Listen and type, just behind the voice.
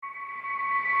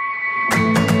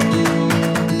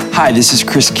Hi, this is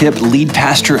Chris Kipp, lead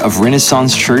pastor of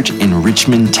Renaissance Church in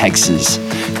Richmond, Texas.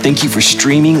 Thank you for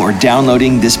streaming or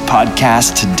downloading this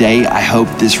podcast today. I hope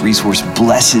this resource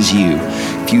blesses you.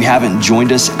 If you haven't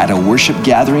joined us at a worship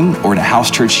gathering or at a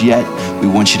house church yet, we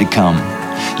want you to come.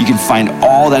 You can find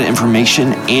all that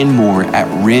information and more at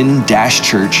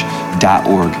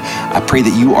ren-church.org. I pray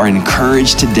that you are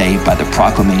encouraged today by the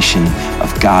proclamation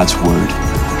of God's word.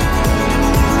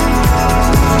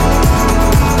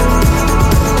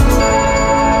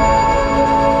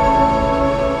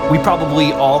 We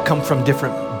probably all come from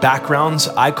different backgrounds.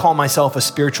 I call myself a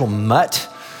spiritual mutt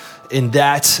in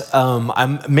that I'm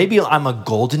a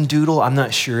golden doodle. I'm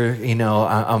not sure, I'm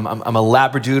a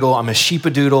labradoodle. I'm a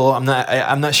sheepadoodle.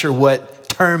 I'm not sure what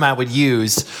term I would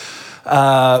use.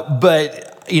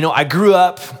 But I grew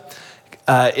up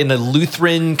in a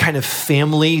Lutheran kind of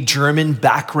family, German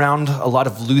background, a lot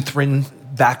of Lutheran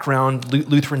background,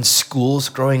 Lutheran schools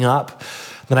growing up.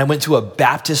 Then I went to a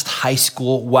Baptist high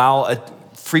school while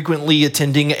frequently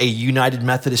attending a United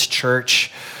Methodist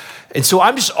church. And so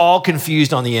I'm just all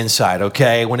confused on the inside,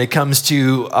 okay, when it comes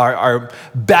to our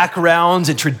backgrounds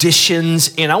and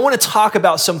traditions. And I want to talk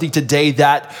about something today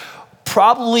that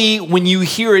probably when you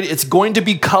hear it, it's going to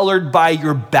be colored by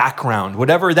your background,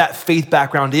 whatever that faith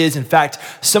background is. In fact,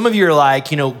 some of you are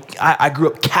like, I grew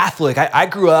up Catholic. I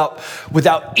grew up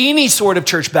without any sort of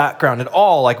church background at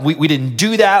all. Like we didn't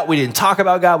do that. We didn't talk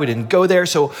about God. We didn't go there.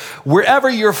 So wherever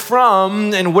you're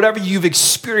from and whatever you've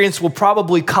experienced will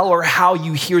probably color how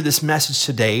you hear this message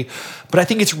today. But I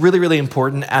think it's really, really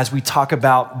important as we talk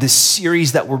about this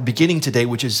series that we're beginning today,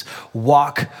 which is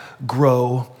Walk,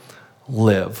 Grow,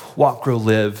 Live. Walk, grow,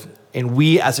 live. And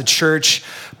we as a church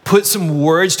put some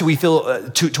words to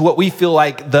what we feel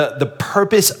like the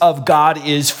purpose of God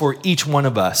is for each one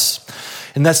of us.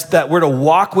 And that's that we're to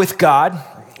walk with God,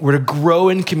 we're to grow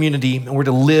in community, and we're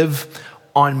to live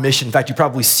on mission. In fact, you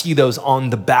probably see those on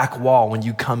the back wall when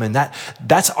you come in.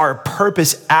 That's our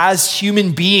purpose as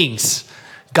human beings.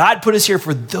 God put us here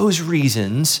for those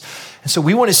reasons. And so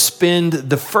we want to spend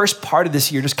the first part of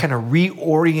this year just kind of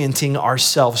reorienting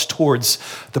ourselves towards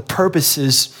the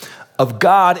purposes of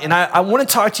God. And I want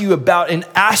to talk to you about an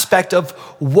aspect of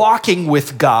walking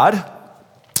with God.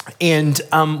 And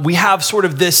we have sort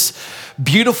of this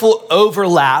beautiful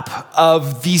overlap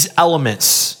of these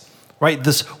elements, right?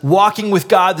 This walking with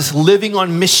God, this living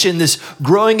on mission, this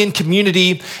growing in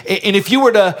community. And if you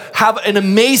were to have an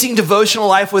amazing devotional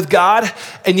life with God,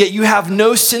 and yet you have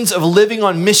no sense of living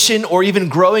on mission or even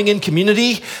growing in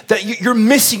community, that you're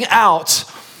missing out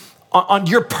on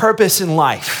your purpose in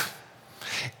life.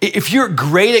 If you're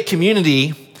great at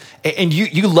community and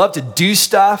you love to do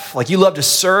stuff, like you love to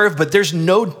serve, but there's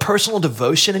no personal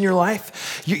devotion in your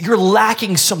life, you're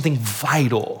lacking something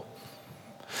vital.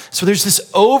 So there's this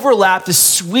overlap, this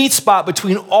sweet spot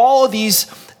between all of these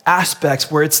aspects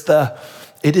where it is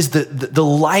the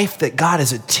life that God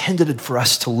has intended for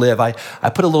us to live. I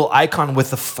put a little icon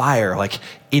with the fire, like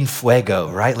in fuego,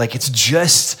 right? Like it's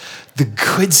just the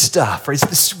good stuff, right? It's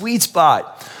the sweet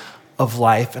spot of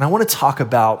life. And I want to talk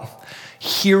about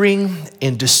hearing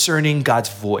and discerning God's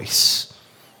voice.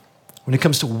 When it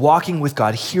comes to walking with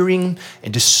God, hearing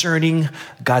and discerning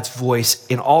God's voice,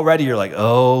 and already you're like,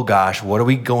 oh gosh, what are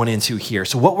we going into here?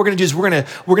 So what we're gonna do is we're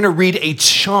gonna read a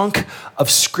chunk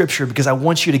of scripture because I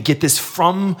want you to get this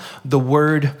from the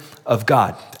word of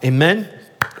God. Amen?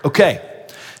 Okay,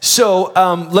 so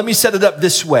let me set it up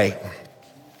this way.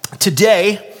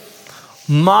 Today,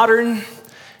 modern,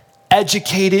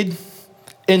 educated,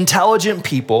 intelligent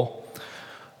people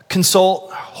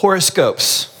consult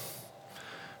horoscopes,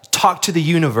 talk to the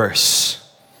universe,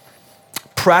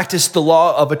 practice the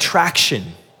law of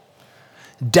attraction,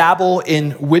 dabble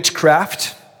in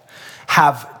witchcraft,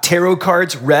 have tarot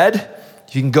cards read.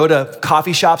 You can go to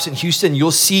coffee shops in Houston,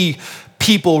 you'll see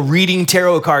people reading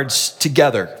tarot cards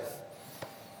together.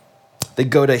 They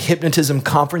go to hypnotism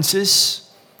conferences,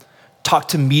 talk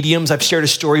to mediums. I've shared a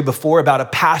story before about a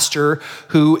pastor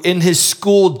who in his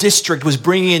school district was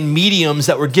bringing in mediums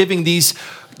that were giving these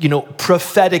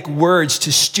prophetic words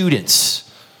to students.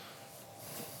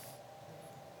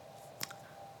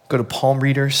 Go to palm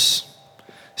readers,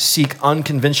 seek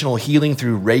unconventional healing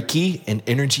through Reiki and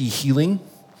energy healing.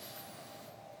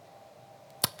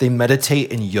 They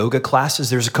meditate in yoga classes.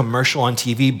 There's a commercial on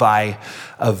TV by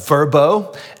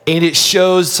Verbo, and it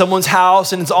shows someone's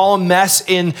house, and it's all a mess,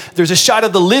 and there's a shot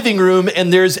of the living room,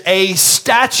 and there's a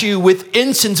statue with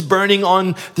incense burning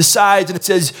on the sides, and it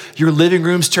says, your living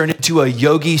room's turned into a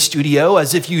yogi studio,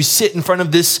 as if you sit in front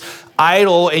of this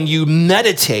idol and you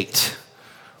meditate.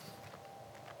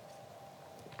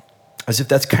 As if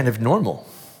that's kind of normal.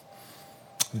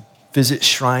 Visit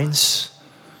shrines,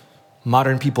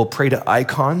 Modern people pray to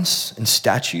icons and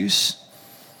statues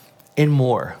and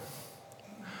more.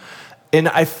 And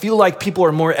I feel like people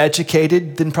are more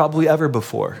educated than probably ever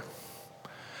before.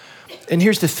 And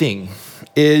here's the thing,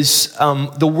 is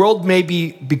the world may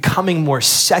be becoming more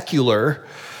secular,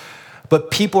 but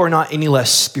people are not any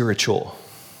less spiritual,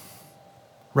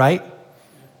 right?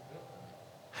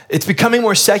 It's becoming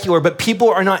more secular, but people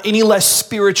are not any less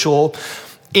spiritual.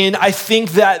 And I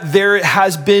think that there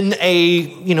has been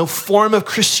a form of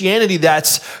Christianity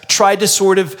that's tried to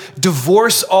sort of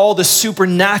divorce all the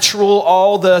supernatural,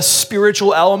 all the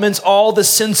spiritual elements, all the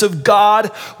sense of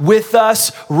God with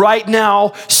us right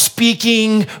now,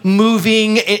 speaking,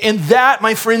 moving. And that,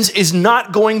 my friends, is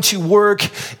not going to work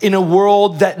in a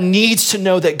world that needs to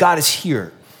know that God is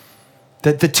here,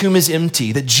 that the tomb is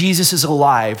empty, that Jesus is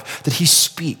alive, that he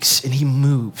speaks and he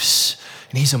moves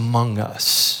and he's among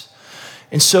us.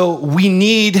 And so we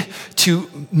need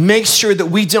to make sure that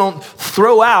we don't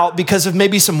throw out, because of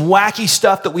maybe some wacky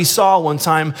stuff that we saw one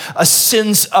time, a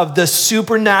sense of the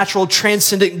supernatural,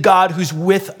 transcendent God who's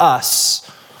with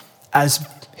us as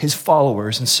his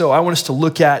followers. And so I want us to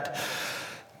look at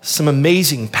some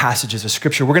amazing passages of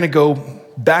scripture. We're going to go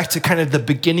back to kind of the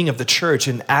beginning of the church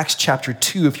in Acts chapter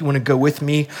 2, if you want to go with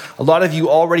me. A lot of you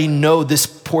already know this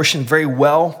portion very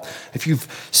well. If you've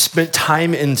spent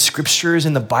time in scriptures,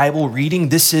 in the Bible reading,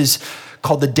 this is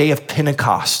called the day of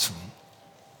Pentecost.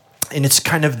 And it's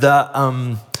kind of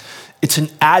it's an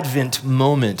Advent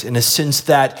moment in a sense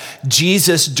that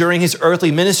Jesus, during his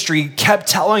earthly ministry, kept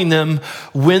telling them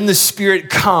when the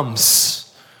Spirit comes.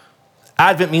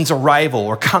 Advent means arrival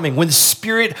or coming. When the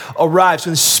Spirit arrives,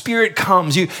 when the Spirit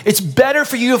comes, it's better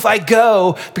for you if I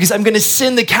go, because I'm going to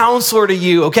send the counselor to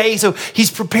you, okay? So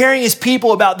he's preparing his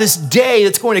people about this day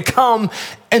that's going to come.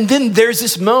 And then there's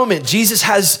this moment. Jesus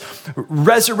has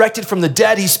resurrected from the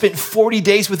dead. He spent 40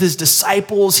 days with his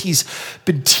disciples. He's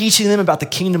been teaching them about the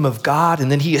kingdom of God.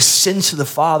 And then he ascends to the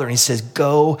Father and he says,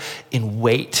 go and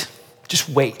wait. Just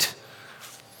wait.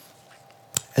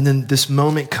 And then this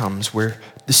moment comes where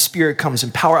the Spirit comes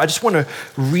in power. I just want to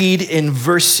read in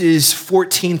verses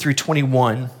 14 through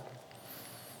 21.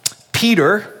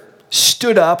 Peter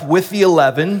stood up with the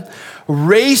 11,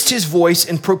 raised his voice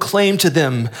and proclaimed to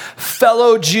them,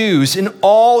 fellow Jews and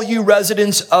all you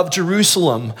residents of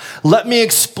Jerusalem, let me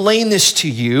explain this to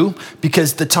you,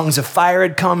 because the tongues of fire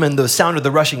had come and the sound of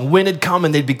the rushing wind had come,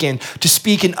 and they began to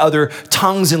speak in other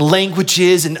tongues and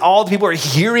languages, and all the people are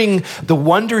hearing the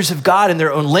wonders of God in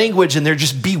their own language, and they're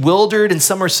just bewildered, and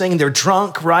some are saying they're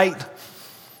drunk, right?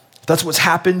 That's what's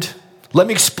happened. Let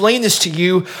me explain this to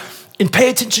you, and pay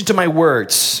attention to my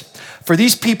words. For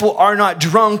these people are not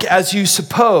drunk as you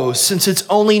suppose, since it's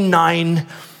only 9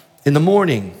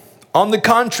 a.m. On the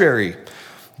contrary,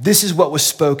 this is what was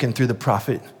spoken through the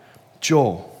prophet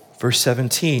Joel. Verse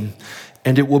 17,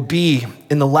 and it will be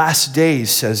in the last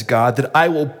days, says God, that I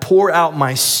will pour out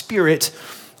my Spirit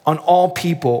on all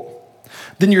people.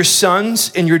 Then your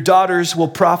sons and your daughters will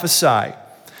prophesy.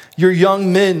 Your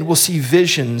young men will see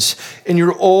visions, and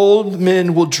your old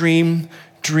men will dream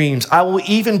dreams. I will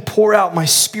even pour out my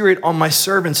Spirit on my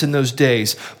servants in those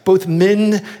days, both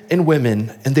men and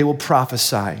women, and they will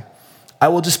prophesy. I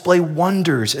will display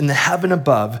wonders in the heaven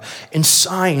above and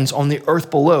signs on the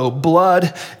earth below,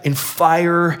 blood and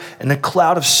fire and a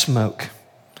cloud of smoke.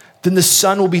 Then the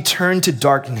sun will be turned to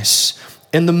darkness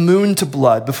and the moon to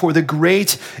blood before the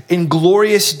great and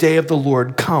glorious day of the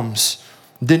Lord comes.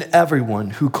 Then everyone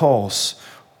who calls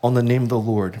on the name of the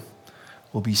Lord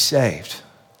will be saved.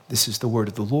 This is the word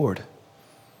of the Lord.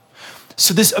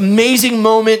 So this amazing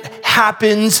moment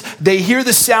happens. They hear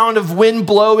the sound of wind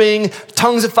blowing,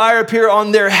 tongues of fire appear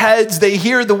on their heads. They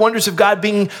hear the wonders of God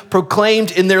being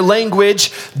proclaimed in their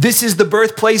language. This is the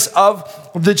birthplace of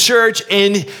the church.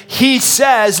 And he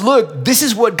says, look, this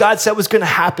is what God said was going to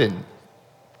happen.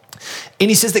 And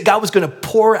he says that God was going to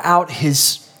pour out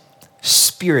his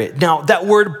Spirit. Now, that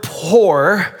word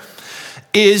pour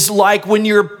is like when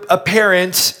you're a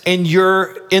parent and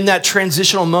you're in that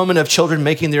transitional moment of children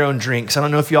making their own drinks. I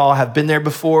don't know if y'all have been there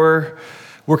before.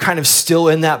 We're kind of still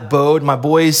in that boat. My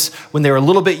boys, when they were a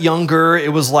little bit younger,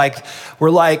 it was like,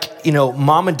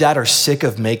 mom and dad are sick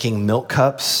of making milk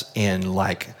cups and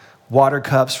like water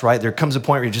cups, right? There comes a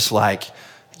point where you're just like,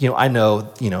 I know,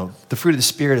 the fruit of the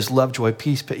Spirit is love, joy,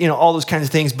 peace, all those kinds of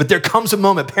things. But there comes a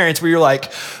moment, parents, where you're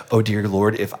like, oh, dear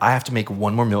Lord, if I have to make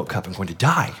one more milk cup, I'm going to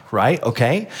die, right?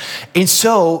 Okay? And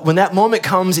so when that moment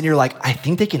comes and you're like, I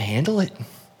think they can handle it.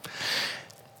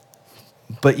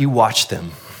 But you watch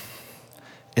them.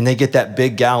 And they get that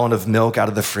big gallon of milk out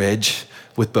of the fridge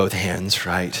with both hands,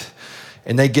 right?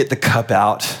 And they get the cup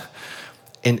out.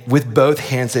 And with both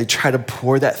hands, they try to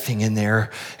pour that thing in there.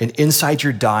 And inside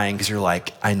you're dying because you're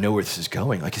like, I know where this is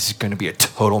going. Like, this is going to be a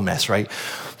total mess, right?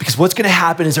 Because what's going to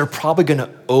happen is they're probably going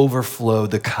to overflow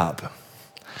the cup.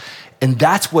 And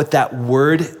that's what that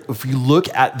word, if you look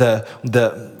at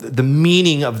the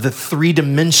meaning of the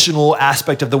three-dimensional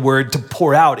aspect of the word to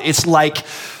pour out, it's like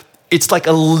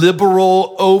a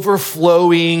liberal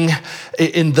overflowing.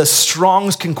 In the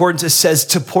Strong's Concordance, it says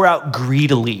to pour out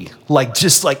greedily, it's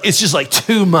just like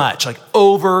too much, like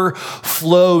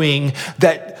overflowing,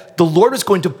 that the Lord is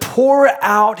going to pour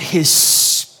out his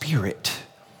Spirit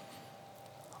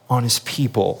on his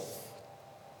people.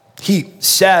 He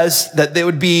says that they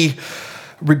would be,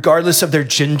 regardless of their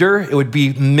gender, it would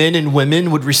be men and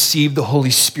women would receive the Holy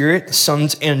Spirit,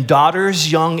 sons and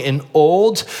daughters, young and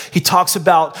old. He talks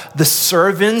about the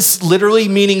servants, literally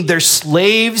meaning their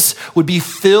slaves would be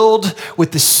filled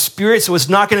with the Spirit. So it's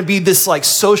not going to be this like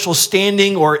social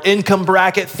standing or income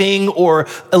bracket thing or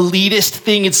elitist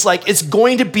thing. It's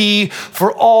going to be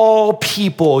for all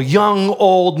people, young,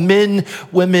 old, men,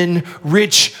 women,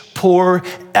 rich, poor,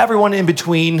 everyone in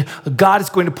between. God is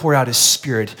going to pour out his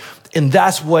Spirit. And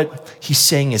that's what he's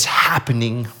saying is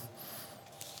happening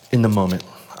in the moment.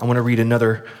 I want to read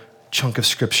another chunk of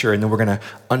scripture, and then we're going to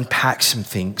unpack some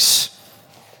things.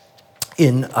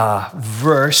 In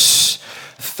verse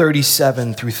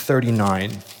 37 through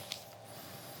 39,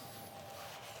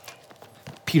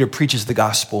 Peter preaches the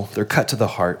gospel. They're cut to the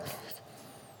heart.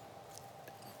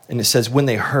 And it says, when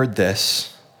they heard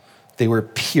this, they were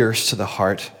pierced to the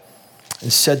heart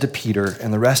and said to Peter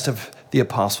and the rest of the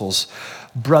apostles,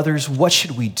 brothers, what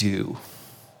should we do?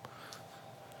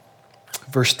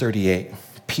 Verse 38,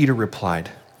 Peter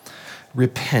replied,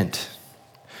 repent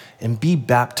and be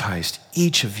baptized,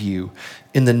 each of you,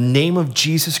 in the name of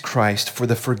Jesus Christ for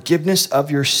the forgiveness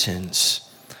of your sins,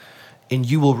 and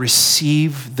you will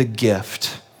receive the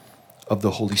gift of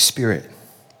the Holy Spirit.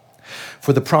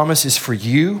 For the promise is for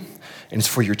you, and it's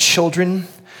for your children,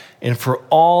 and for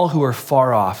all who are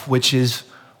far off, which is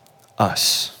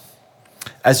us,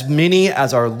 as many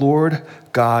as our Lord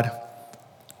God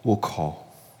will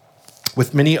call.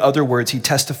 With many other words, he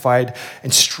testified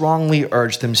and strongly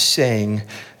urged them, saying,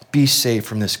 be saved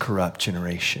from this corrupt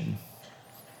generation.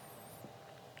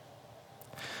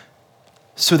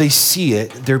 So they see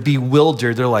it, they're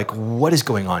bewildered, they're like, what is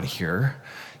going on here?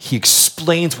 He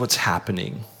explains what's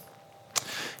happening.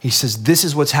 He says, this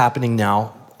is what's happening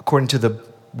now, according to the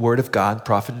word of God,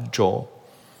 prophet Joel.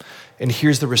 And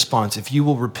here's the response. If you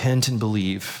will repent and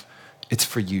believe, it's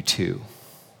for you too.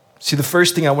 See, the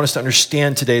first thing I want us to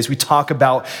understand today as we talk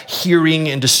about hearing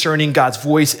and discerning God's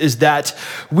voice is that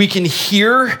we can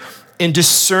hear and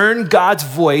discern God's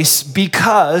voice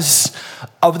because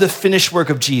of the finished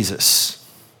work of Jesus.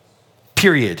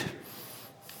 Period.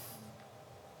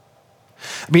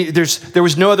 I mean, there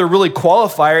was no other really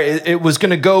qualifier. It was going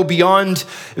to go beyond.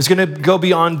 It was going to go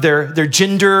beyond their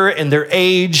gender and their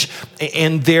age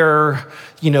and their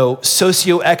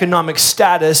socioeconomic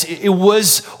status. It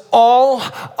was all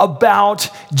about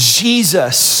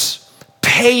Jesus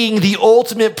paying the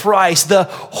ultimate price, the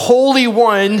Holy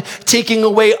One taking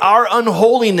away our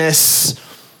unholiness.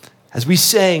 As we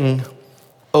sang,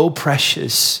 "Oh,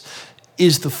 precious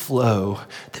is the flow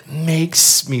that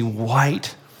makes me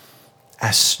white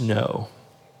as snow."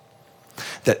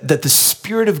 That the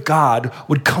Spirit of God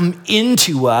would come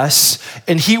into us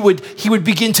and he would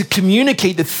begin to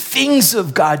communicate the things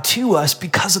of God to us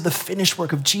because of the finished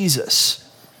work of Jesus.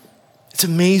 It's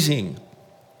amazing.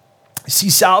 See,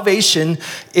 salvation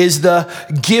is the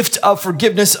gift of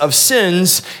forgiveness of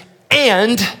sins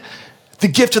and the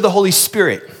gift of the Holy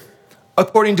Spirit,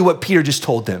 according to what Peter just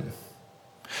told them.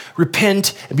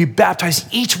 Repent and be baptized,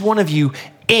 each one of you,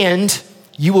 and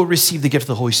you will receive the gift of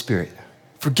the Holy Spirit.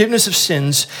 Forgiveness of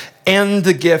sins and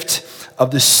the gift of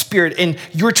the Spirit. And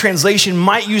your translation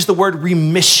might use the word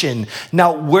remission.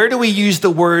 Now, where do we use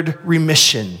the word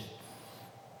remission?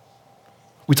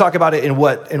 We talk about it in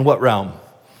what realm?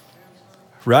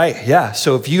 Right, yeah.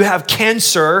 So if you have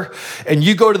cancer and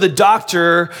you go to the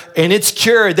doctor and it's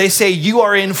cured, they say you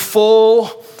are in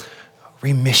full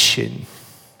remission.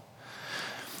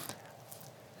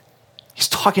 He's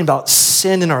talking about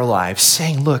sin in our lives,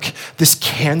 saying, look, this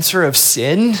cancer of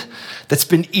sin that's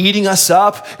been eating us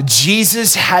up,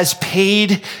 Jesus has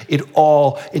paid it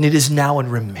all, and it is now in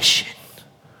remission.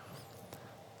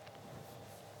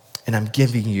 And I'm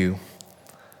giving you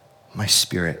my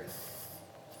Spirit.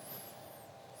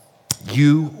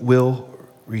 You will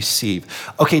receive.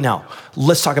 Okay, now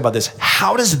let's talk about this.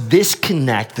 How does this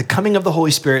connect, the coming of the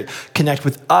Holy Spirit, connect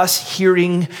with us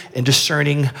hearing and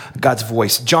discerning God's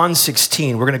voice? John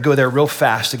 16, we're gonna go there real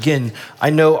fast. Again, I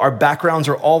know our backgrounds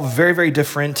are all very, very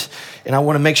different, and I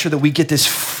wanna make sure that we get this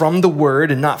from the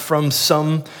word and not from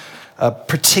some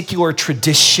particular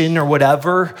tradition or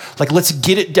whatever. Like, let's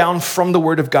get it down from the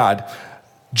word of God.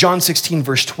 John 16,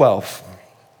 verse 12.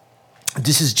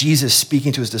 This is Jesus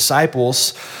speaking to his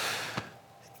disciples.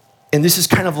 And this is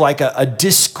kind of like a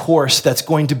discourse that's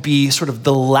going to be sort of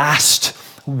the last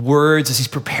words as he's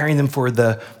preparing them for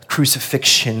the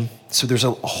crucifixion. So there's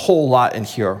a whole lot in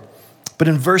here. But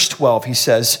in verse 12, he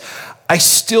says, I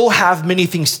still have many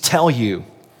things to tell you,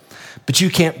 but you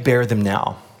can't bear them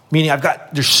now. Meaning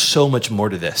there's so much more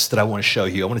to this that I want to show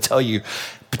you. I want to tell you,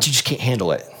 but you just can't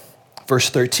handle it. Verse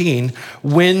 13,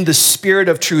 when the Spirit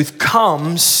of truth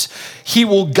comes, he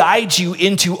will guide you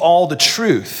into all the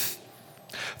truth.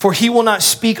 For he will not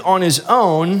speak on his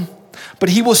own, but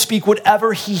he will speak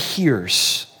whatever he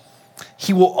hears.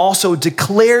 He will also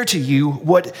declare to you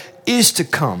what is to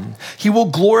come. He will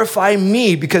glorify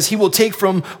me because he will take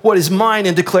from what is mine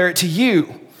and declare it to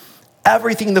you.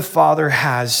 Everything the Father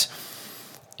has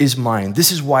is mine.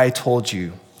 This is why I told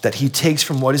you that he takes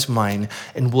from what is mine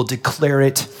and will declare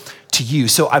it to you.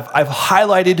 So I've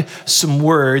highlighted some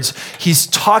words. He's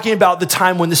talking about the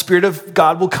time when the Spirit of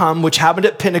God will come, which happened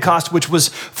at Pentecost, which was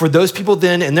for those people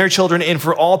then and their children and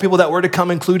for all people that were to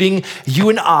come, including you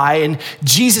and I. And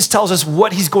Jesus tells us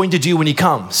what he's going to do when he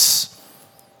comes.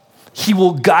 He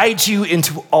will guide you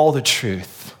into all the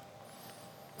truth.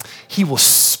 He will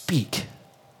speak.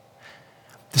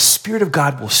 The Spirit of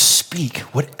God will speak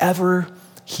whatever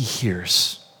he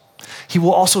hears. He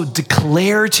will also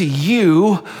declare to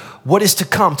you what is to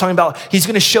come. Talking about, he's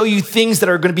going to show you things that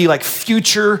are going to be like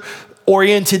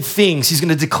future-oriented things. He's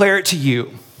going to declare it to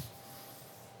you.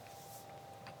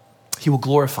 He will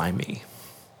glorify me.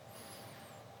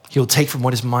 He will take from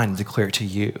what is mine and declare it to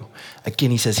you. Again,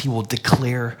 he says he will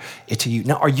declare it to you.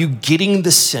 Now, are you getting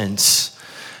the sense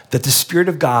that the Spirit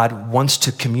of God wants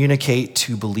to communicate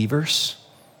to believers?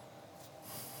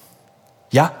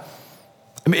 Yeah?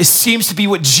 I mean, it seems to be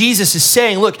what Jesus is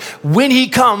saying. Look, when he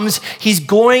comes, he's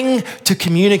going to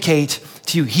communicate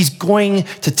to you. He's going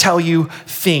to tell you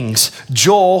things.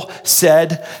 Joel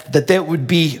said that there would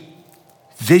be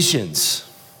visions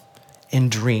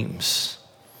and dreams.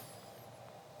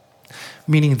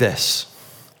 Meaning this,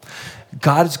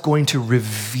 God is going to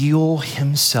reveal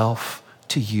himself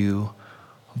to you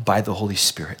by the Holy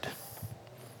Spirit.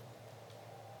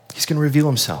 He's going to reveal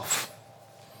himself.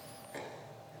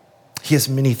 He has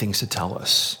many things to tell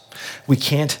us. We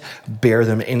can't bear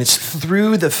them. And it's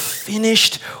through the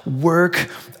finished work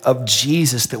of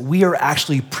Jesus that we are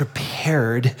actually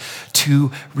prepared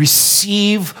to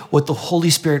receive what the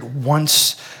Holy Spirit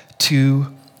wants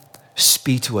to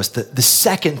speak to us. The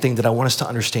second thing that I want us to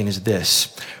understand is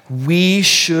this. We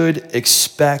should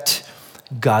expect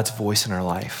God's voice in our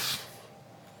life.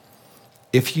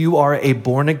 If you are a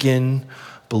born-again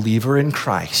believer in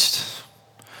Christ,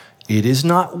 it is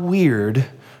not weird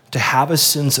to have a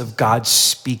sense of God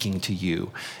speaking to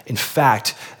you. In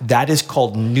fact, that is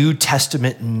called New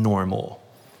Testament normal.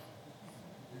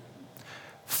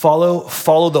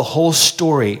 Follow the whole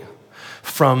story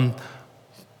from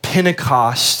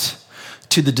Pentecost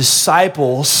to the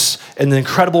disciples and the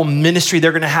incredible ministry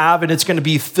they're going to have, and it's going to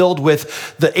be filled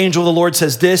with the angel of the Lord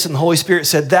says this, and the Holy Spirit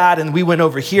said that, and we went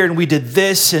over here and we did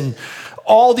this, and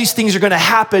all these things are going to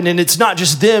happen, and it's not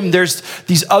just them. There's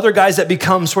these other guys that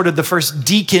become sort of the first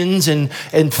deacons, and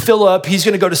Philip, he's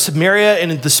going to go to Samaria,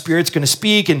 and the Spirit's going to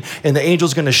speak, and the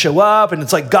angel's going to show up, and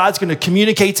it's like God's going to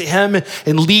communicate to him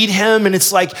and lead him, and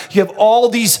it's like you have all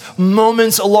these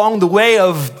moments along the way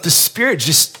of the Spirit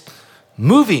just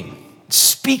moving,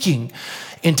 speaking,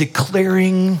 and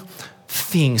declaring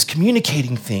things,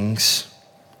 communicating things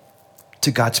to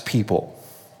God's people.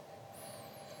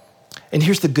 And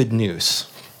here's the good news.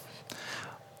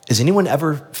 Is anyone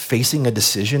ever facing a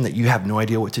decision that you have no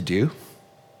idea what to do?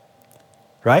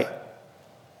 Right?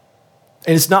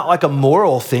 And it's not like a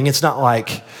moral thing. It's not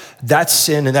like that's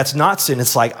sin and that's not sin.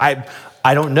 It's like, I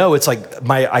don't know. It's like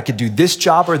I could do this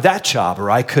job or that job,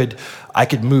 or I could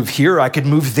move here, or I could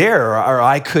move there, or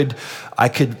I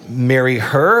could marry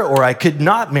her, or I could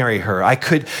not marry her.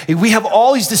 We have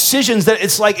all these decisions that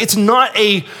it's like, it's not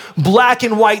a black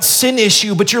and white sin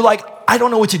issue, but you're like, I don't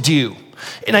know what to do.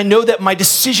 And I know that my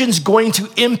decision's going to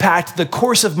impact the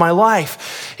course of my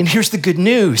life. And here's the good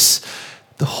news.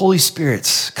 The Holy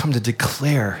Spirit's come to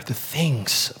declare the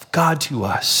things of God to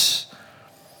us.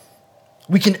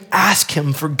 We can ask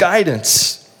him for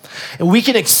guidance. And we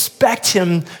can expect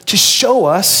him to show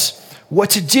us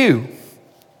what to do.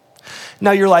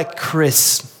 Now you're like,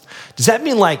 Chris, does that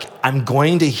mean like I'm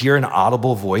going to hear an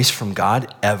audible voice from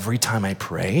God every time I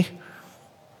pray?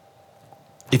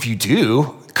 If you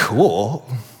do, cool.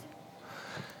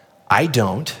 I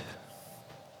don't.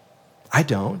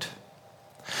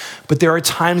 But there are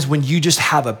times when you just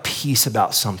have a peace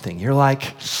about something. You're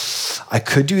like, I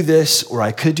could do this or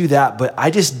I could do that, but I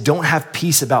just don't have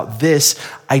peace about this.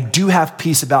 I do have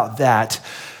peace about that.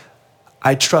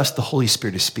 I trust the Holy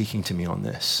Spirit is speaking to me on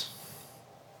this.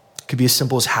 It could be as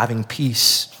simple as having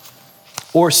peace.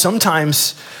 Or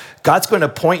sometimes God's going to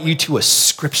point you to a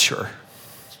scripture,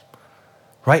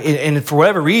 right? And for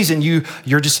whatever reason,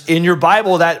 you're just in your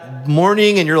Bible that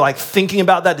morning and you're like thinking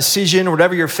about that decision or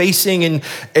whatever you're facing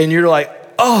and you're like,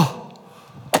 oh,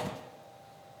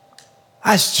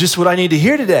 that's just what I need to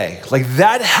hear today. Like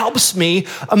that helps me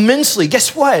immensely.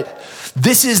 Guess what?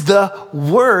 This is the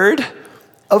word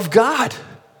of God.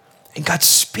 And God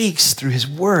speaks through his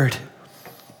word.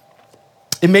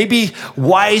 It may be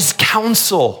wise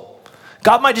counsel.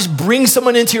 God might just bring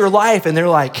someone into your life and they're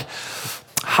like,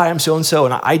 hi, I'm so-and-so,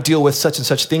 and I deal with such and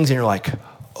such things. And you're like,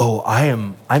 oh,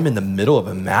 I'm in the middle of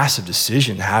a massive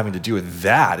decision having to do with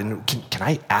that. And can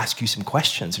I ask you some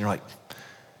questions? And you're like,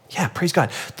 yeah, praise God.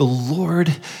 The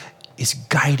Lord is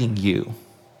guiding you.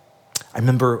 I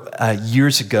remember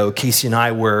years ago, Casey and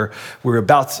I we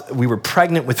were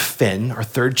pregnant with Finn, our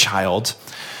third child,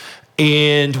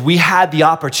 and we had the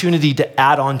opportunity to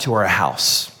add on to our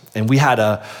house. And we had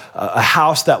a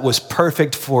house that was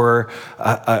perfect for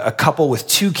a couple with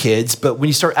 2 kids, but when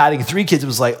you start adding 3 kids, it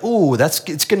was like, oh,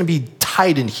 it's going to be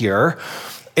tight in here.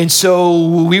 And so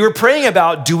we were praying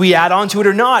about, do we add on to it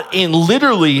or not? And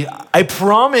literally, I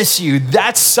promise you,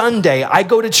 that Sunday, I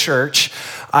go to church.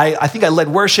 I think I led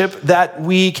worship that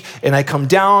week, and I come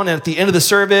down, and at the end of the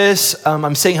service,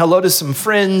 I'm saying hello to some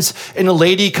friends, and a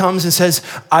lady comes and says,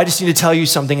 I just need to tell you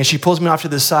something. And she pulls me off to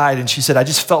the side, and she said, I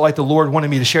just felt like the Lord wanted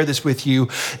me to share this with you.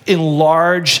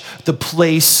 Enlarge the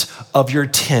place of your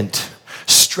tent.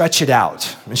 Stretch it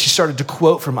out. And she started to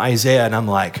quote from Isaiah, and I'm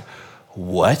like,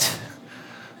 what?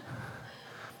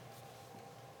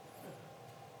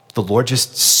 The Lord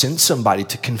just sent somebody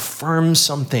to confirm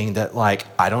something that like,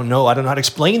 I don't know how to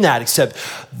explain that, except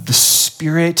the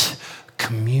Spirit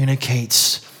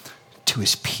communicates to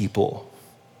his people.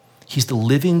 He's the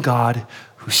living God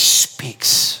who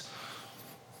speaks.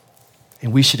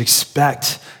 And we should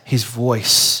expect his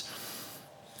voice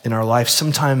in our life.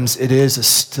 Sometimes it is a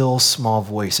still small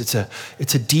voice.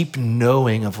 It's a deep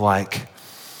knowing of like,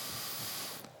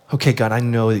 okay, God, I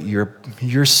know that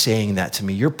you're saying that to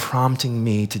me. You're prompting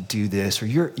me to do this, or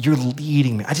you're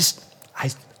leading me.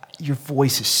 Your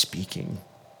voice is speaking.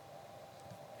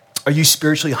 Are you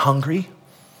spiritually hungry?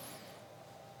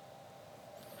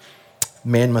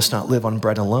 Man must not live on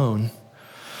bread alone,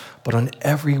 but on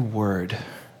every word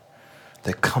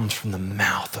that comes from the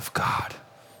mouth of God.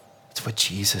 That's what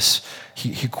Jesus,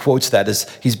 he quotes that as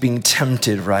he's being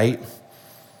tempted, right?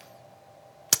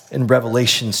 In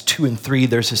Revelations 2 and 3,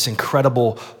 there's this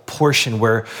incredible portion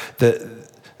where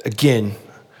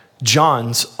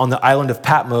John's on the island of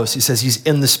Patmos. He says he's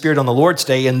in the Spirit on the Lord's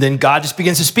day, and then God just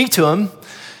begins to speak to him,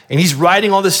 and he's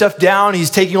writing all this stuff down. He's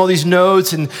taking all these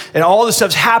notes, and all this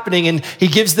stuff's happening, and he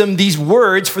gives them these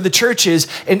words for the churches.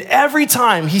 And every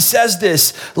time he says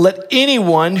this, let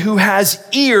anyone who has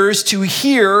ears to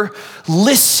hear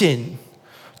listen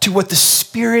to what the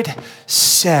Spirit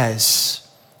says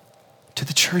to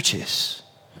the churches.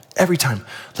 Every time,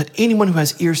 let anyone who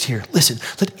has ears to hear, listen.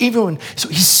 Let everyone, so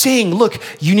he's saying, look,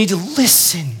 you need to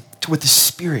listen to what the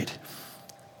Spirit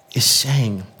is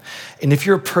saying. And if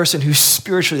you're a person who's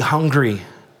spiritually hungry,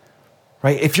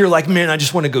 right? If you're like, man, I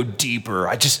just want to go deeper.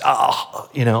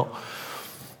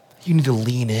 You need to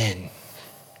lean in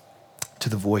to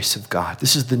the voice of God.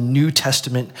 This is the New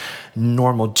Testament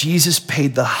normal. Jesus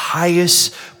paid the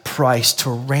highest price to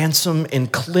ransom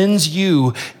and cleanse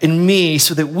you and me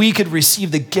so that we could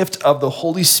receive the gift of the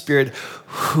Holy Spirit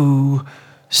who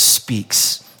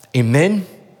speaks. Amen?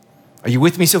 Are you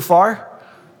with me so far?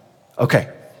 Okay.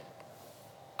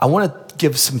 I want to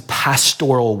give some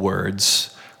pastoral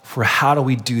words for how do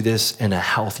we do this in a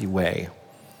healthy way.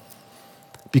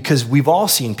 Because we've all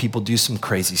seen people do some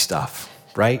crazy stuff,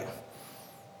 right?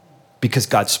 Because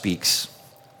God speaks.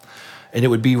 And it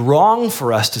would be wrong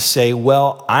for us to say,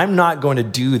 well, I'm not going to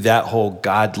do that whole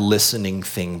God listening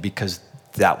thing because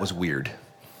that was weird.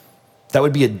 That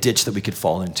would be a ditch that we could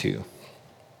fall into.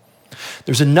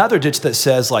 There's another ditch that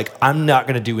says, like, I'm not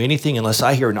going to do anything unless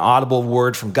I hear an audible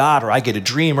word from God, or I get a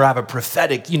dream, or I have a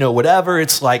prophetic, whatever.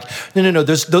 It's like, no.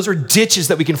 Those are ditches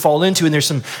that we can fall into, and there's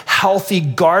some healthy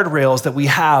guardrails that we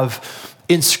have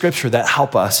in Scripture that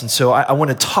help us. And so I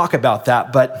want to talk about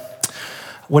that. But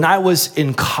when I was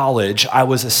in college, I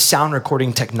was a sound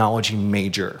recording technology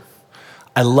major.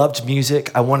 I loved music.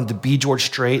 I wanted to be George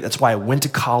Strait. That's why I went to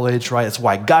college, right? That's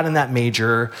why I got in that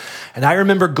major. And I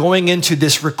remember going into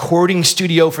this recording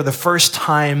studio for the first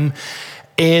time.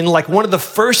 And like one of the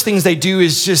first things they do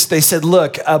is they said,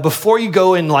 look, before you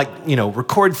go and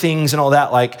record things and all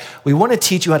that, like, we want to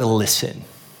teach you how to listen.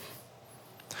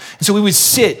 And so we would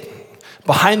sit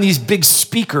behind these big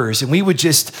speakers and we would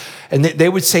they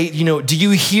would say, do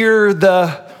you hear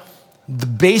the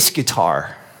bass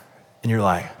guitar? And you're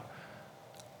like,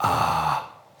 I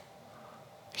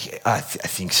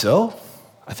think so.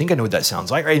 I think I know what that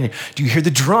sounds like, right? And do you hear the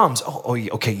drums? Oh,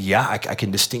 okay, yeah, I can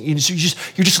distinguish. So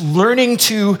you're just learning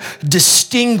to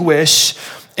distinguish.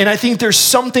 And I think there's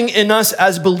something in us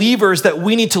as believers that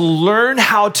we need to learn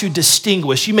how to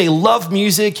distinguish. You may love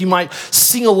music, you might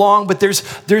sing along, but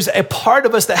there's a part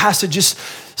of us that has to just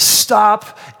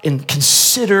stop and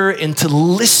consider and to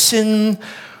listen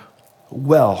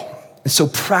well. And so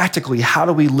practically, how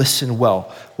do we listen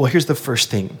well? Well, here's the first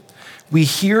thing. We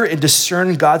hear and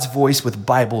discern God's voice with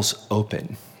Bibles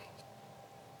open.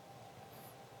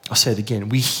 I'll say it again.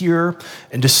 We hear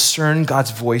and discern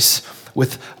God's voice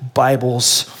with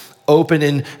Bibles open.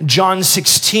 In John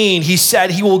 16, he said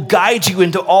he will guide you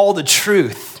into all the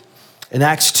truth. In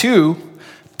Acts 2,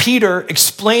 Peter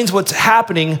explains what's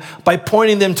happening by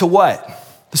pointing them to what?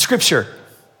 The Scripture.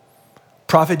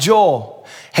 Prophet Joel.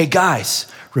 Hey guys,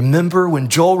 remember when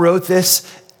Joel wrote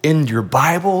this in your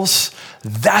Bibles?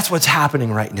 That's what's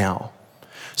happening right now.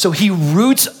 So he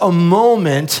roots a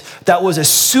moment that was a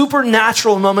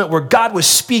supernatural moment where God was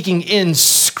speaking in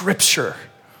Scripture.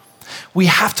 We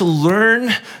have to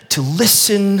learn to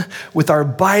listen with our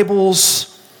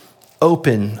Bibles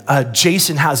open.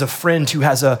 Jason has a friend who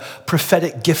has a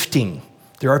prophetic gifting.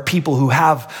 There are people who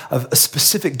have a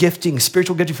specific gifting,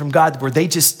 spiritual gifting from God, where they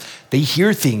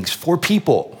hear things for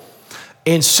people.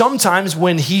 And sometimes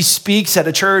when he speaks at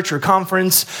a church or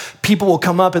conference, people will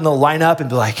come up and they'll line up and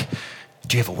be like,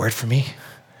 do you have a word for me?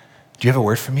 Do you have a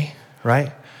word for me?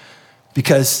 Right?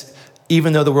 Because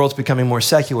even though the world's becoming more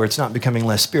secular, it's not becoming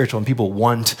less spiritual, and people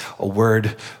want a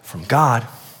word from God.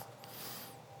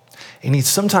 And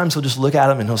sometimes he'll just look at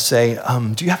them and he'll say,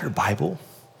 do you have your Bible?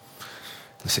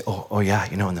 They'll say, oh yeah,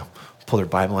 and they'll pull their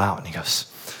Bible out, and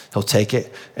he'll take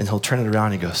it and he'll turn it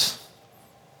around and he goes,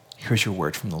 here's your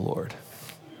word from the Lord.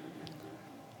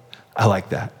 I like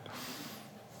that.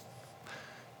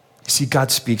 You see, God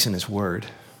speaks in his word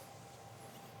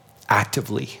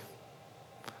actively.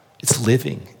 It's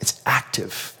living, it's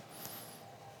active.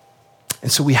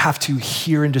 And so we have to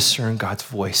hear and discern God's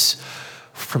voice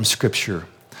from Scripture,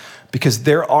 because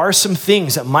there are some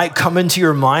things that might come into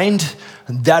your mind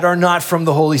that are not from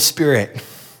the Holy Spirit,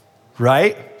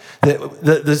 right?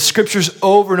 The Scriptures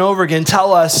over and over again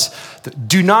tell us,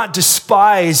 do not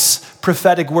despise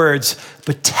prophetic words,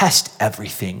 but test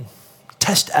everything.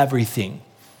 Test everything.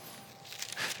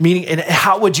 Meaning, and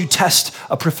how would you test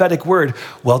a prophetic word?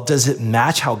 Well, does it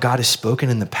match how God has spoken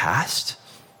in the past?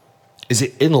 Is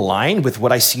it in line with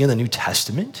what I see in the New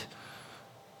Testament?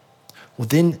 Well,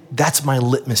 then that's my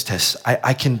litmus test.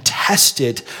 I can test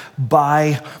it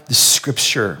by the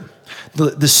Scripture.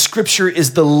 The Scripture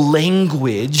is the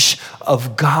language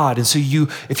of God. And so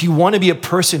if you want to be a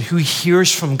person who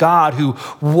hears from God, who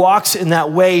walks in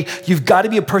that way, you've got to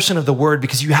be a person of the Word,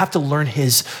 because you have to learn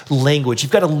his language.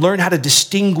 You've got to learn how to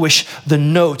distinguish the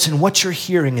notes and what you're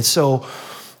hearing. And so,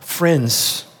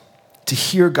 friends, to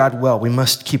hear God well, we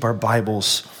must keep our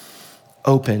Bibles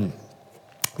open.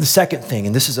 The second thing,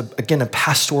 and this is, again, a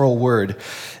pastoral word,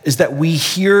 is that we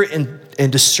hear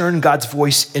and discern God's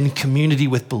voice in community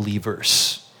with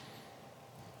believers.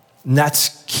 And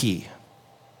that's key.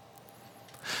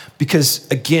 Because,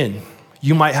 again,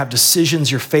 you might have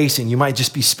decisions you're facing. You might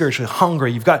just be spiritually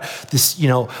hungry. You've got this,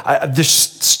 there's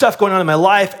stuff going on in my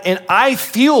life, and I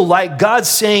feel like God's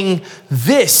saying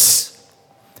this.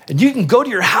 And you can go to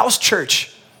your house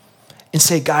church and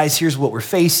say, guys, here's what we're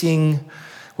facing.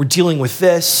 We're dealing with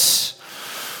this.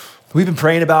 We've been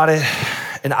praying about it.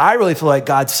 And I really feel like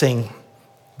God's saying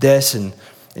this, and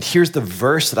here's the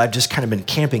verse that I've just kind of been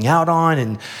camping out on.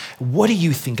 And what do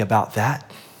you think about that?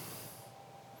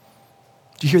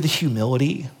 Do you hear the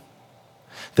humility,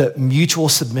 the mutual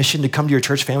submission to come to your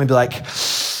church family and be like,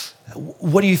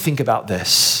 what do you think about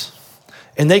this?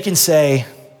 And they can say,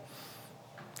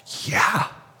 yeah,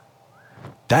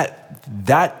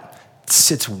 that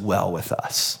sits well with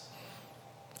us.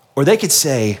 Or they could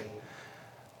say,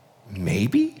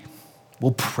 maybe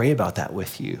we'll pray about that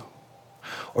with you.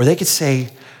 Or they could say,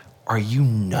 are you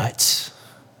nuts?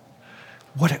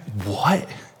 What?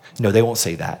 No, they won't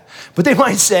say that. But they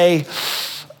might say,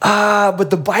 but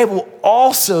the Bible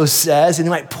also says, and they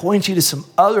might point you to some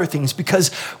other things,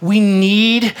 because we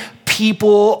need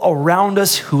people around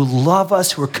us who love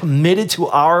us, who are committed to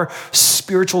our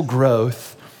spiritual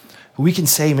growth. We can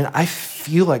say, man, I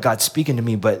feel like God's speaking to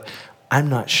me, but I'm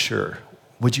not sure.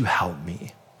 Would you help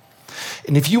me?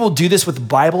 And if you will do this with the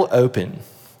Bible open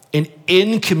and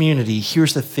in community,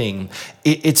 here's the thing.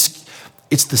 It's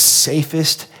the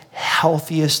safest,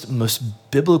 healthiest, most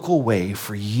biblical way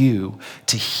for you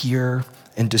to hear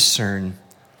and discern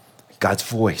God's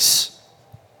voice.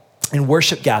 In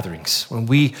worship gatherings, when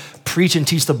we preach and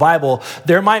teach the Bible,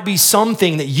 there might be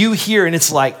something that you hear and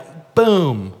it's like,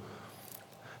 boom,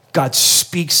 God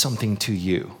speaks something to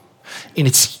you. And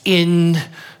it's in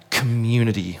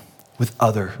community with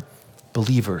other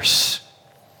believers.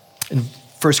 In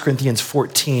 1 Corinthians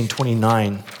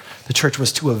 14:29, the church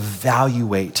was to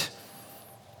evaluate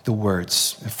the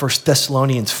words. In 1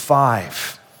 Thessalonians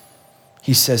 5,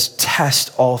 he says,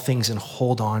 test all things and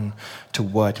hold on to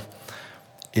what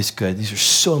is good. These are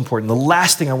so important. The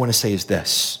last thing I want to say is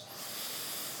this.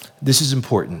 This is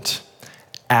important.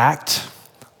 Act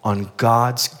on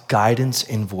God's guidance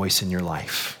and voice in your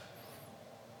life.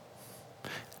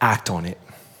 Act on it.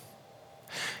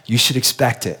 You should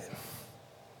expect it.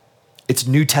 It's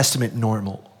New Testament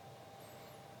normal.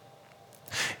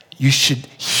 You should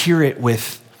hear it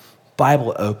with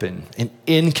Bible open and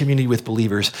in community with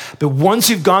believers. But once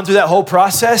you've gone through that whole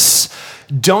process,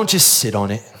 don't just sit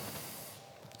on it.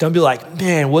 Don't be like,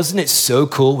 man, wasn't it so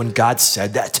cool when God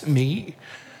said that to me?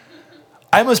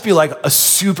 I must be like a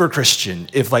super Christian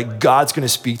if like God's gonna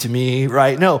speak to me,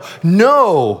 right?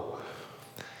 No.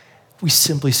 We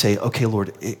simply say, okay,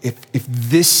 Lord, if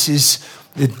this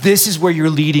is where you're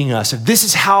leading us, if this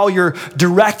is how you're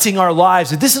directing our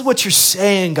lives, if this is what you're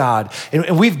saying, God,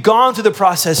 and we've gone through the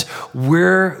process,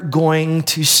 we're going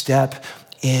to step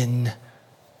in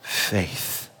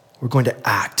faith. We're going to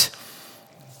act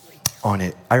on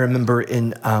it. I remember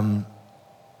in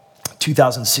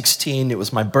 2016, it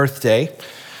was my birthday,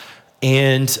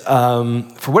 and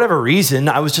for whatever reason,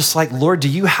 I was just like, Lord, do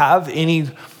you have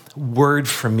any word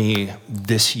for me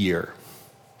this year?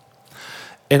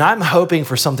 And I'm hoping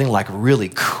for something like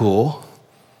really cool,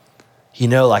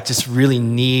 like just really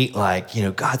neat, like,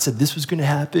 God said this was going to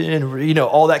happen, or,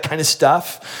 all that kind of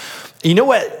stuff. And you know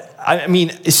what? I mean,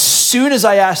 as soon as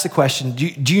I asked the question,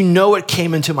 do you know what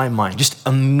came into my mind? Just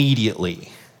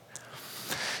immediately.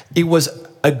 It was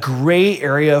a gray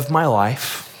area of my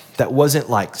life that wasn't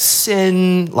like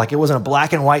sin, like it wasn't a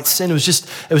black and white sin. It was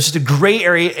just a gray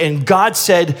area, and God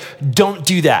said, don't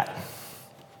do that.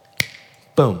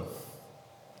 Boom.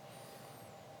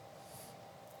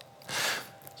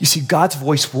 You see, God's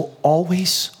voice will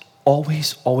always,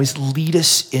 always, always lead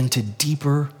us into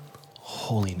deeper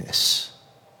holiness.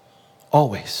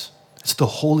 Always. It's the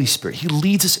Holy Spirit. He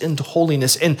leads us into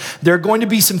holiness. And there are going to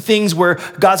be some things where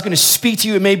God's going to speak to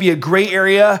you. It may be a gray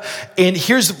area. And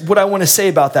here's what I want to say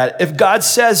about that. If God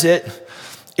says it,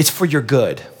 it's for your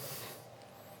good.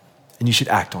 And you should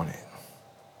act on it.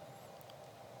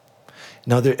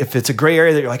 Now, if it's a gray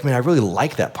area that you're like, man, I really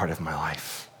like that part of my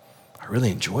life. I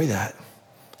really enjoy that.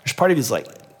 There's part of you that's like,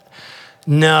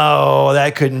 no,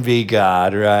 that couldn't be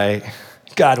God, right?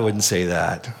 God wouldn't say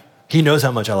that. He knows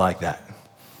how much I like that.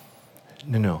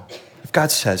 No. If God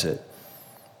says it,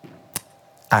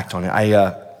 act on it.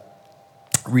 I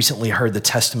recently heard the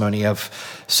testimony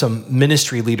of some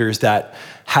ministry leaders that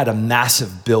had a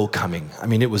massive bill coming. I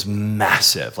mean, it was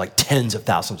massive, like tens of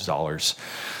thousands of dollars.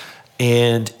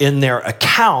 And in their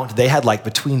account, they had like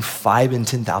between $5,000 and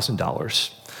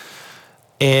 $10,000.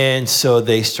 And so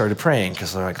they started praying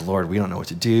because they're like, Lord, we don't know what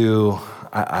to do.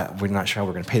 We're not sure how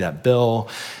we're going to pay that bill.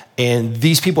 And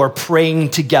these people are praying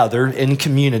together in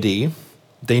community.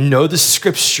 They know the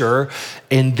scripture,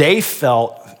 and they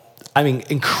felt,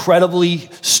 incredibly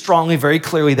strongly, very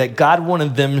clearly that God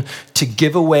wanted them to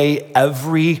give away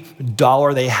every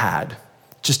dollar they had,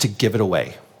 just to give it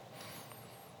away.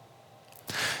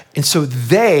 And so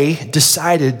they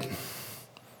decided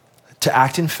to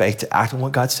act in faith, to act on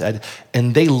what God said,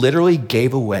 and they literally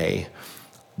gave away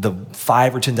the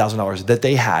 $5,000 or $10,000 that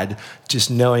they had, just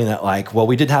knowing that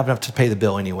we didn't have enough to pay the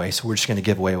bill anyway, so we're just gonna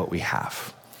give away what we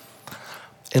have.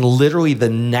 And literally the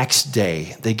next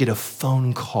day, they get a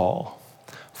phone call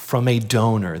from a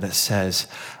donor that says,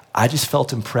 I just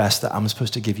felt impressed that I'm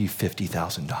supposed to give you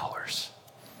 $50,000.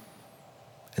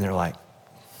 And they're like,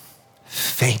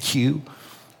 Thank you,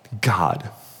 God.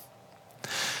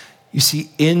 You see,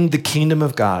 in the kingdom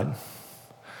of God,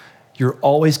 you're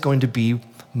always going to be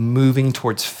moving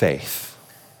towards faith.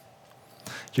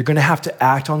 You're going to have to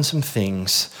act on some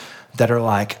things that are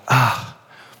like, I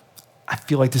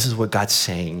feel like this is what God's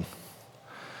saying,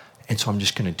 and so I'm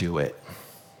just going to do it.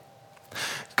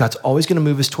 God's always going to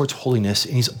move us towards holiness,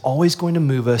 and he's always going to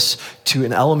move us to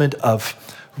an element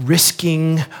of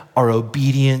risking our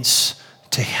obedience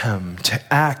to him, to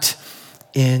act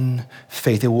in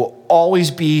faith. It will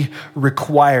always be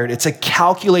required. It's a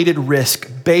calculated risk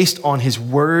based on his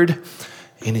word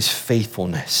and his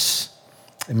faithfulness.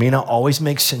 It may not always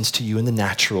make sense to you in the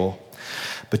natural,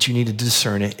 but you need to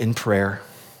discern it in prayer,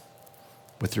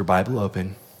 with your Bible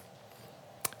open,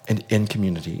 and in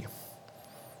community,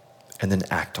 and then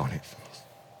act on it.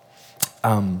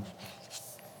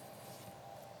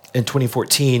 In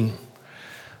 2014,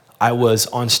 I was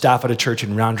on staff at a church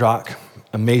in Round Rock,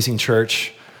 amazing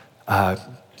church,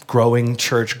 growing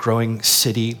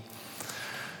city.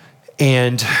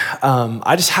 And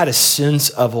I just had a sense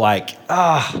of like,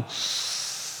 I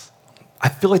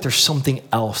feel like there's something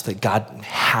else that God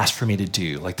has for me to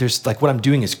do. Like there's like what I'm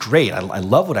doing is great. I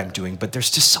love what I'm doing, but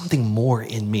there's just something more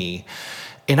in me.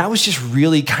 And I was just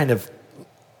really kind of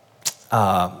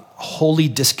wholly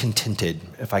discontented,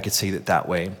 if I could say it that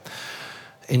way.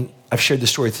 And I've shared this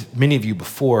story with many of you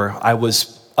before. I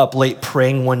was up late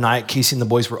praying one night. Casey and the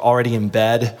boys were already in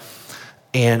bed.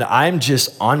 And I'm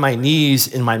just on my knees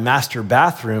in my master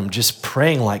bathroom, just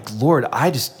praying like, Lord,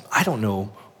 I don't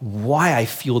know why I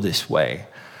feel this way.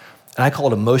 And I call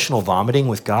it emotional vomiting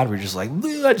with God. We're just like,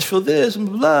 I just feel this,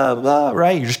 blah, blah,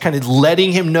 right? You're just kind of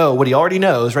letting him know what he already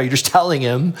knows, right? You're just telling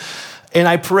him. And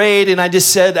I prayed and I just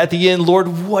said at the end, Lord,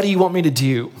 what do you want me to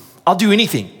do? I'll do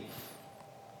anything.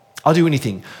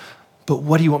 But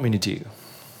what do you want me to do?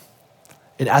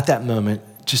 And at that moment,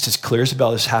 just as clear as a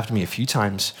bell, this happened to me a few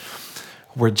times,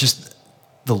 where just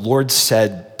the Lord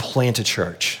said, plant a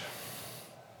church.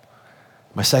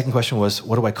 My second question was,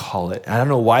 what do I call it? And I don't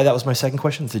know why that was my second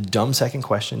question. It's a dumb second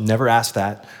question. Never asked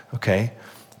that, okay?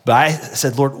 But I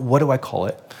said, Lord, what do I call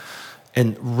it?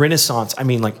 And Renaissance,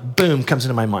 boom, comes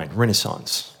into my mind,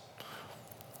 Renaissance.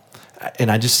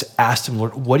 And I just asked him,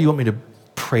 Lord, what do you want me to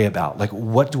pray about? Like,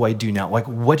 what do I do now? Like,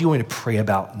 what do you want me to pray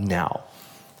about now?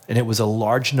 And it was a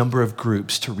large number of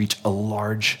groups to reach a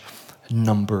large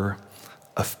number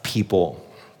of people.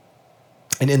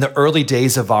 And in the early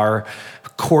days of our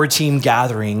core team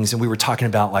gatherings, and we were talking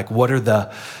about like, what are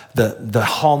the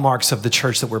hallmarks of the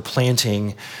church that we're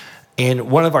planting?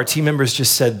 And one of our team members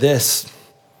just said this: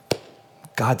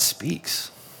 God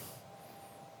speaks.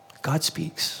 God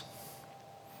speaks.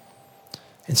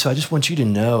 And so I just want you to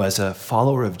know, as a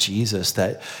follower of Jesus,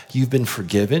 that you've been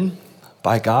forgiven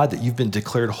by God, that you've been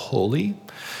declared holy,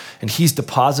 and he's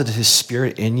deposited his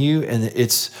spirit in you, and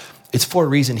it's for a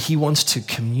reason. He wants to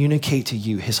communicate to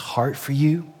you his heart for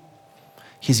you,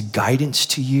 his guidance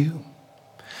to you.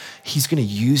 He's going to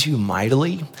use you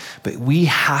mightily, but we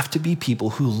have to be people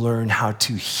who learn how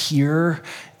to hear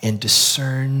and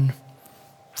discern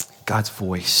God's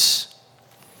voice.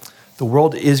 The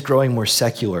world is growing more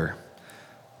secular,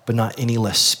 but not any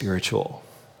less spiritual.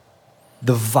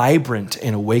 The vibrant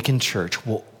and awakened church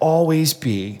will always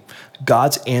be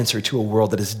God's answer to a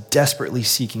world that is desperately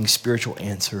seeking spiritual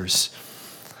answers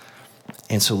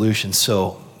and solutions.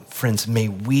 So, friends, may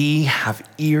we have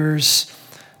ears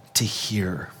to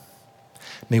hear.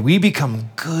 May we become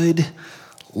good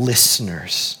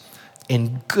listeners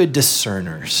and good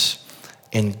discerners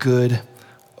and good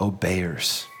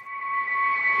obeyers.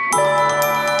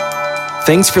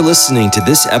 Thanks for listening to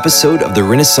this episode of the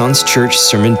Renaissance Church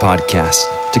Sermon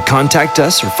Podcast. To contact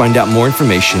us or find out more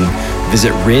information,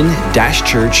 visit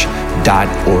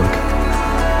ren-church.org.